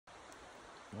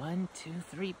1, 2,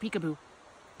 3, peekaboo.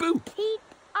 Boo!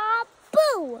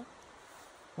 Peek-a-boo!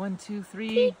 1, 2, 3.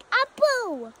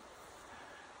 Peek-a-boo!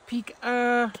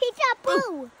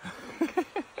 Peek-a-boo!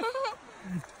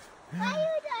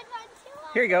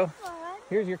 Here you go.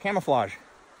 Here's your camouflage.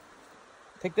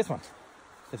 Take this one.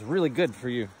 It's really good for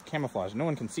you camouflage. No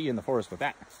one can see you in the forest with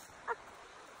that.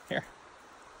 Here.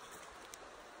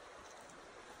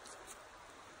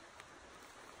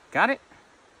 Got it?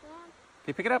 Yeah.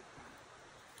 Okay, pick it up.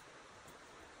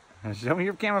 Now show me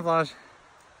your camouflage.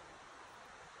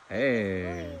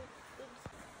 Hey.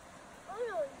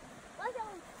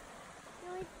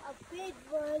 A big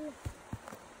one.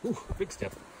 Ooh, big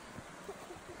step.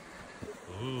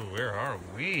 Ooh, where are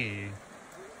we?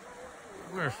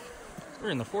 We're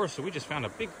in the forest, so we just found a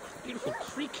big, beautiful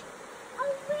creek. A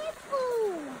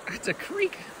ripple. It's a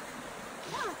creek.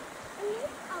 Yeah,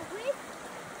 a ripple.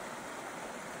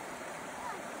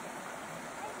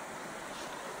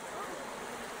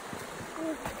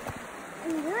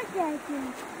 And look at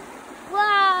it.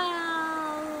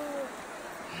 Wow.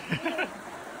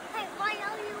 Hey, why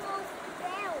are you all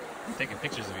down? I'm taking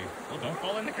pictures of you. Oh, don't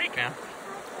fall in the creek now.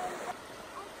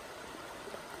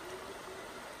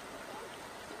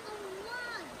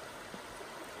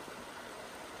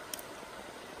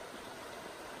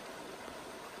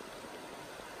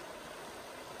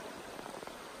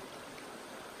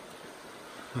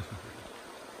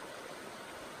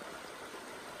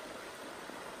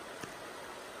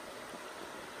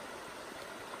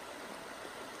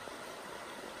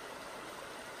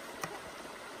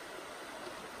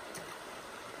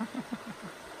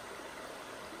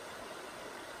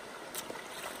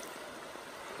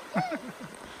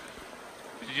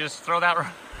 Did you just throw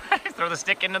throw the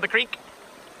stick into the creek?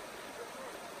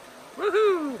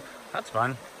 Woohoo! That's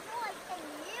fun. Oh, I can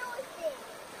use it.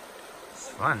 It's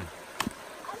fun.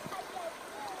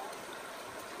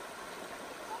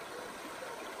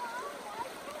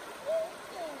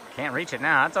 Can't reach it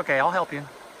now. That's okay. I'll help you.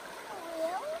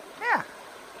 Yeah.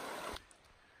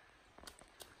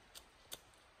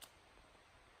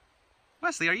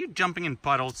 Wesley, are you jumping in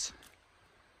puddles?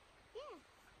 Yeah.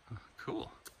 Oh,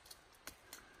 cool.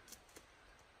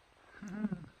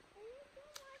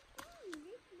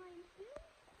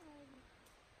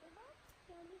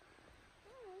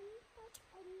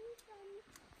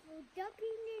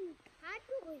 Jumping in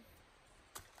paddles.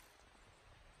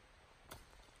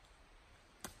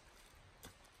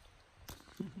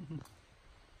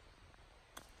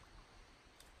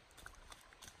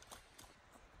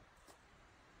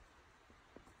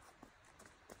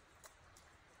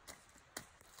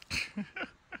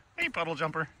 Hey, puddle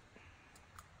jumper.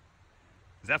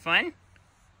 Is that fun?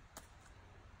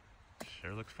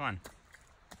 Sure looks fun.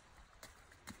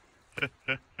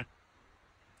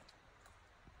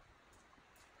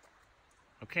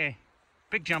 Okay,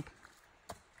 big jump.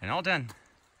 And all done.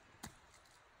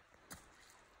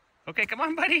 Okay, come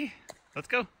on, buddy. Let's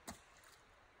go.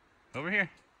 Over here.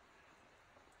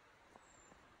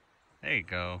 There you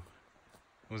go.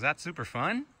 Was that super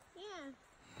fun?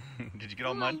 Yeah. Did you get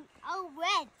all mud? All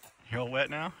wet. You're all wet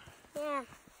now? Yeah.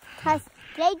 Because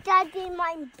they got in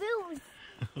my boots.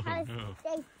 Because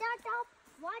they start off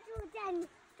water then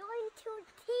going to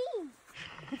tea.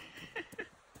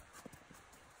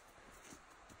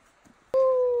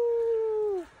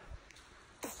 Ooh.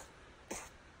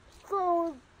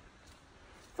 Food.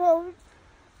 Food.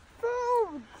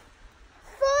 Food.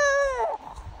 Food.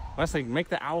 Wesley, make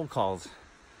the owl calls.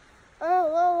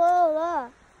 Oh.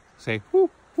 Say, whoo,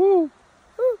 whoo.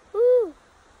 Ooh, ooh.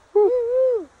 Ooh,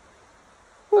 ooh.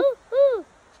 Ooh, ooh.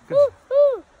 Good. Ooh,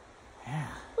 ooh. Yeah.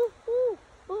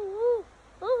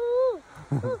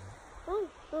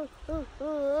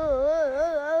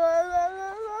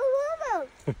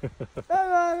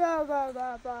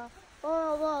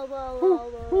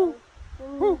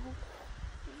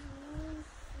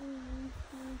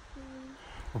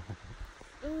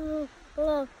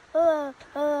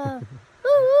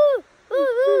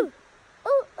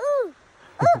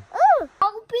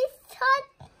 I'll be tut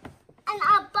and a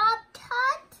bob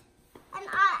tut and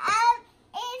I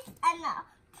is and a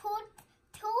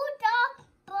two dog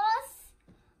bus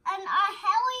and a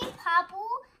Harry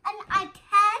Pabble and a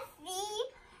taxi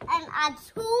and a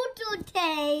turtle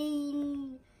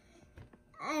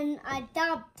and a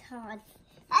dog tut.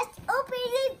 Let's open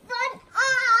this one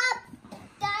up,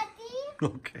 Daddy.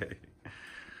 Okay.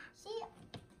 See,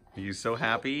 Are you so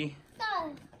happy?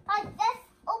 so, let's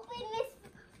open this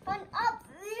one up.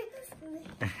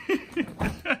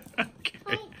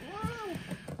 Okay.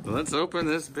 Let's open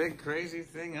this big crazy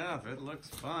thing up. It looks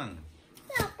fun.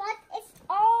 Yeah, but it's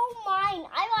all mine.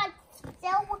 I want to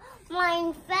sell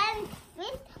my friends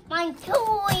with my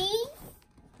toys.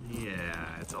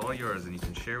 Yeah, it's all yours and you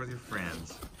can share with your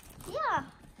friends. Yeah,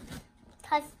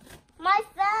 because my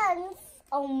friends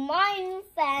are my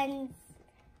friends.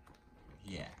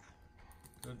 Yeah,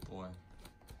 good boy.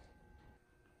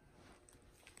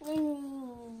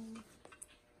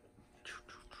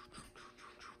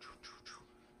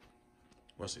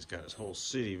 Wesley's got his whole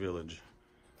city village.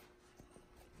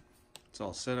 It's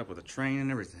all set up with a train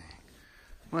and everything.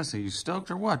 Wesley, you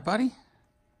stoked or what, buddy?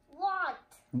 What?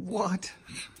 What?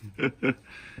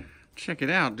 Check it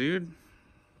out, dude.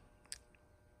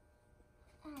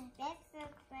 That's the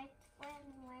correct one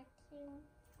watching.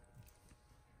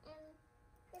 And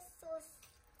this was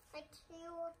a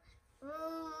cute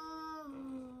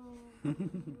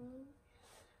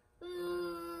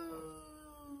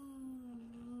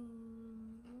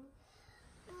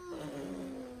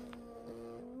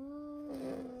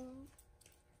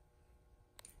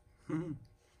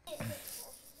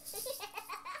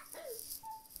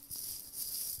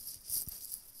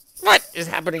What is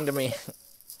happening to me?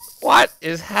 What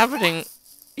is happening?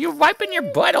 You're wiping your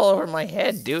butt all over my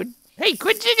head, dude. Hey,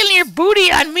 quit jiggling your booty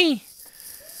on me.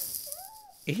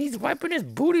 He's wiping his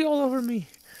booty all over me.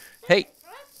 Hey.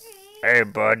 Hey,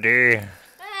 buddy.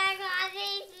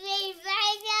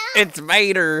 It's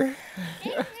Mater.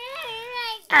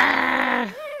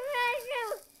 Ah.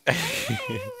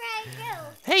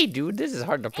 Hey, dude, this is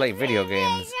hard to play video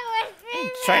games. I'm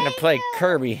trying to play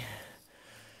Kirby.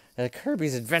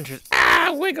 Kirby's Adventures.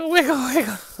 Ah, wiggle, wiggle,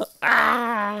 wiggle.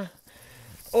 Ah.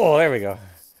 Oh, there we go.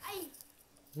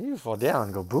 You fall down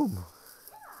and go boom.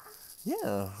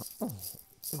 Yeah. Oh,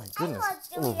 my goodness. I want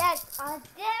to do that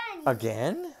again.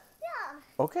 Again?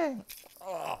 Yeah. Okay.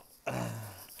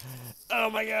 Oh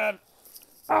my God.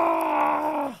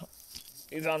 Ah.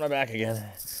 He's on my back again.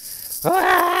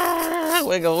 Ah,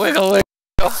 wiggle, wiggle, wiggle.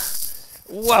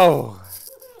 Whoa.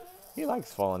 He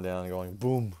likes falling down and going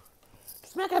boom.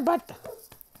 Smack a butt. I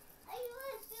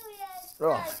want to do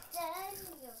that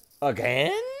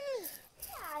Again?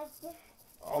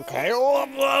 Yeah. Okay. Oh,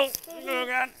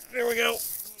 God. Here we go.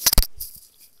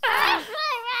 Ah.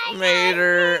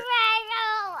 Mater.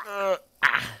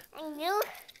 And you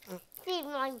see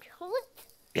my tooth?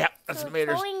 Yeah, that's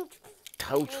Mater's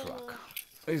tow truck.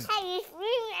 Hey, it's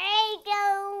me,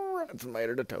 Ego. That's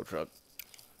Mater the tow truck.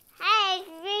 Hey, it's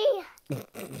me.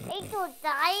 Ego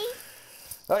die.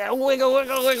 Okay, wiggle,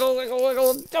 wiggle, wiggle, wiggle,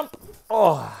 wiggle, jump.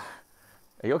 Oh.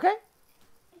 Are you okay?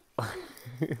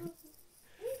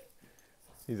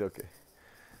 He's okay.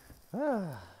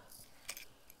 Ah.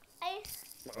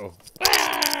 Oh.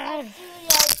 I do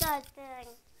that thing.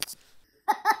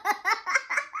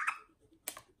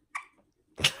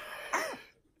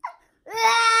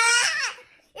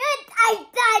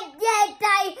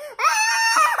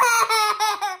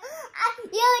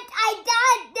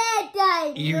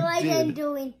 You wasn't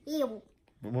doing him.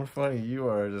 But more funny, you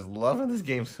are just loving this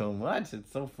game so much.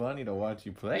 It's so funny to watch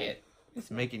you play it. It's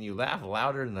making you laugh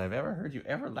louder than I've ever heard you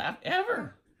ever laugh,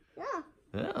 ever. Yeah.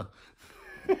 Yeah.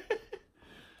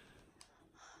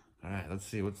 All right, let's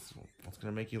see what's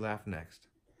gonna make you laugh next.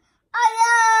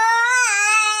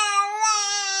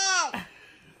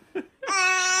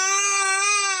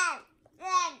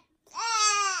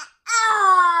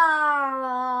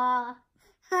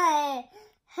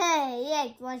 Hey, yes,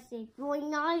 was it really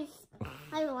nice?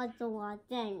 I want to watch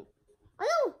it.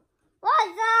 Oh,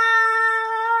 what's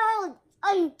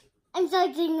out? I'm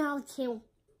searching now too.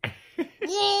 Yeah,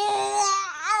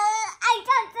 I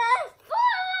got the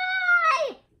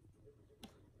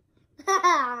spy.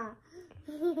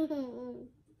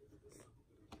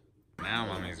 Now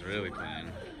Mommy's really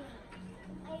playing.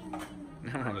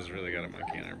 Now Mama's really got a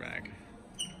monkey on her back.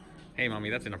 Hey, Mommy,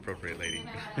 that's inappropriate, lady.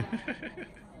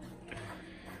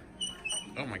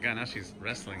 Oh my God, now she's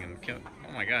wrestling and killing.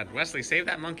 Oh my God, Wesley, save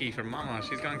that monkey from Mama.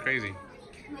 She's gone crazy.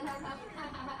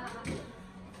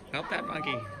 Help that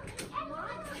monkey.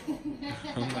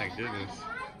 Oh my goodness.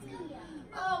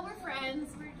 Oh, we're friends.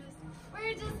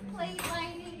 We're just play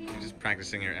fighting. You're just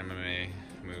practicing your MMA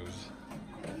moves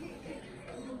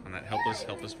on that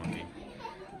helpless monkey.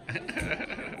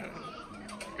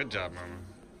 Good job, Mama.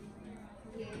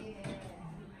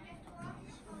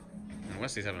 And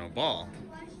Wesley's having a ball.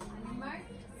 Mark,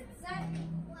 set.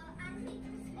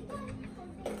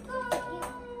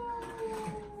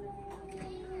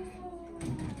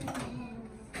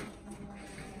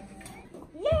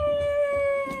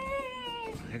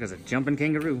 There goes a jumping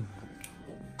kangaroo.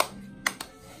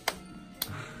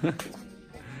 Look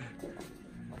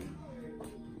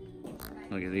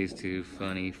at these two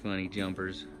funny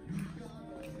jumpers.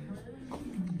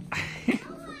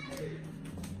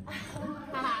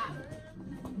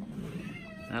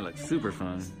 That looks super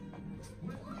fun.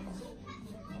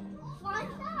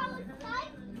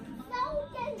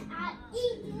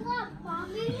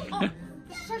 Oh,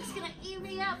 the shark's gonna eat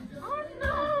me up. Oh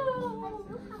no!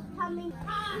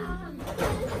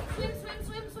 Swim, swim,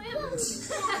 swim, swim.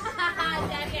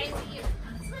 Daddy, I see you.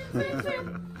 Swim, swim, swim.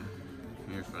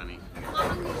 You're funny.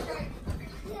 Mama shark.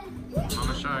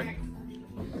 Mama shark.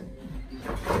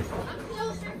 I'm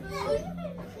closer, food.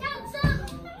 No, stop.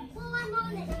 Well, I'm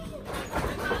on it.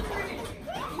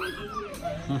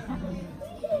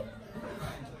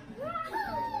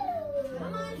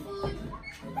 Come on, food.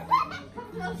 Come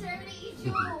closer, I'm gonna eat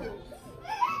you.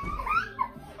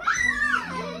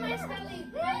 My smelly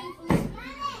food.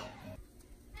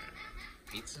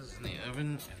 Pizza's in the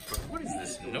oven. What is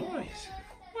this noise?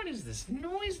 What is this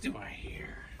noise do I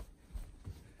hear?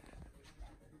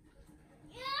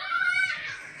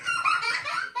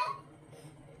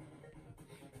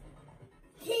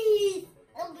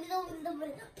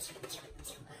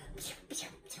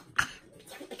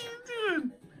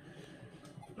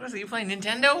 Wesley, you playing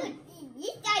Nintendo?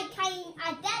 This guy trying to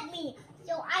attack me,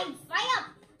 so I fire up.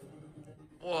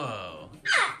 Whoa.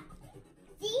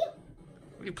 See?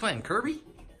 What are you playing, Kirby?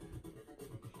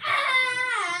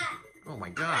 Oh my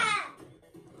god.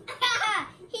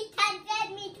 He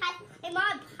attacked me, I'm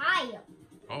on fire.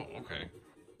 Oh, okay.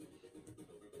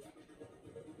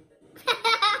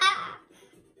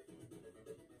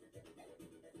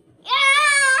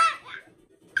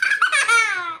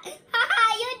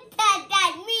 You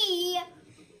attacked me.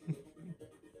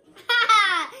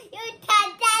 You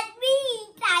attacked me.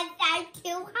 That's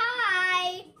too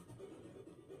high.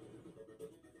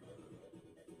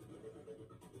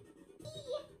 He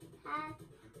has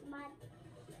my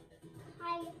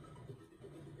high.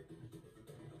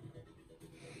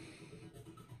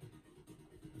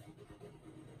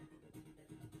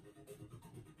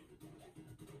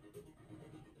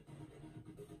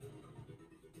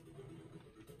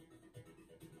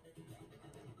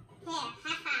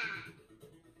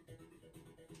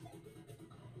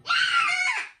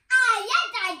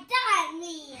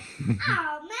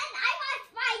 Oh man, I was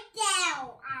right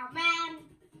down. Oh man.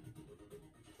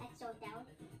 Let's go down.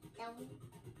 Down.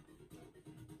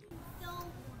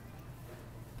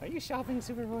 Are you shopping,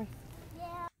 Superboy?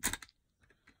 Yeah.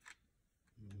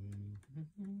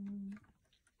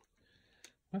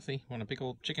 Wesley, want a big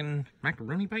old chicken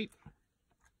macaroni bite?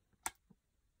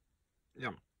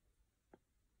 Yum.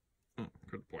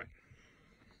 Good boy.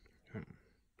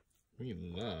 We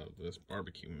love this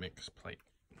barbecue mix plate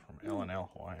from L&L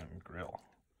Hawaiian Grill.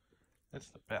 It's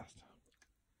the best.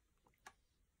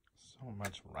 So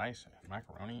much rice and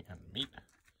macaroni and meat.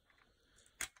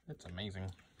 It's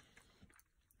amazing.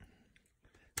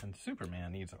 And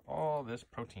Superman needs all this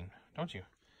protein, don't you?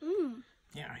 Mm.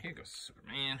 Yeah, here goes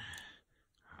Superman.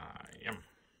 Yum.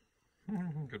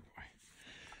 Good boy.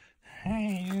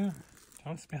 Hey, you.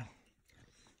 Don't spill.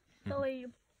 So are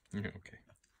you? Okay.